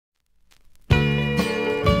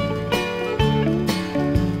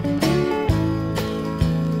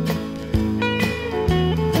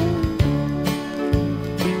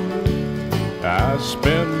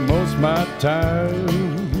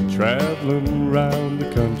traveling round the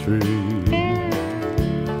country,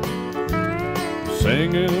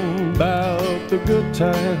 singing about the good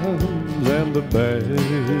times and the bad.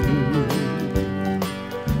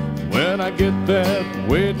 When I get that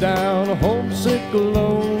way down, a homesick,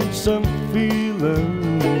 lonesome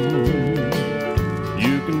feeling,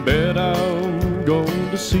 you can bet I'm going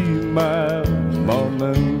to see my mom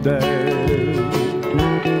and dad.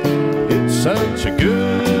 It's such a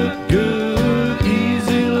good, good,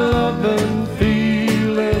 easy loving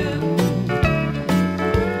feeling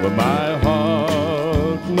when my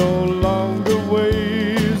heart no longer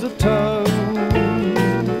weighs a ton.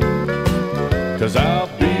 'Cause I'll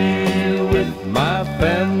be with my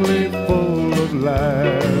family full of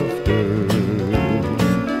laughter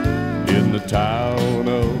in the town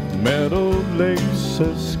of Meadow Lake,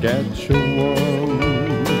 Saskatchewan.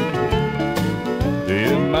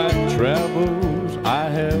 In my travels I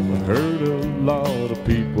have heard a lot of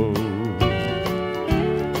people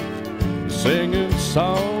singing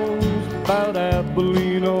songs about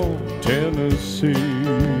Abilene, Tennessee,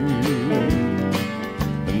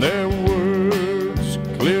 and their words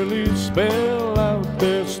clearly spell out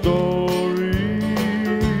their story.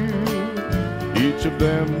 Each of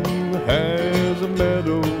them has a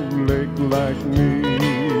meadow lake like me.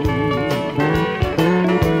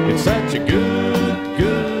 It's such a good,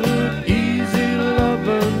 good, easy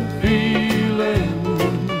loving feeling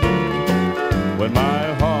when my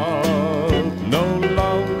heart no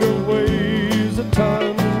longer weighs a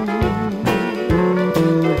ton.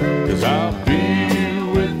 'Cause I'll be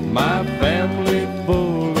with my family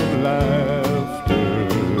full of laughter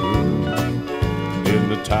in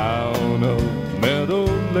the town of Meadow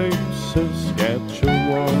Lake,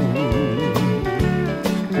 Saskatchewan.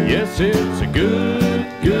 Yes, it's a good,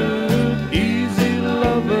 good, easy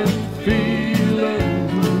loving feeling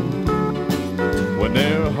when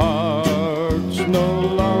their hearts no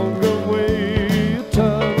longer weigh a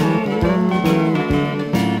ton.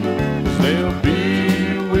 'Cause they'll be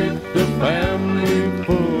with the family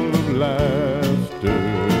full of laughter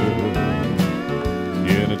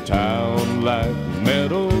in a town like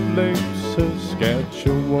Meadow Lake,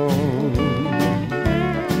 Saskatchewan.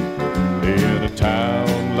 In a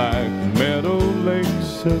town like Meadow Lake,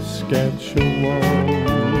 Saskatchewan.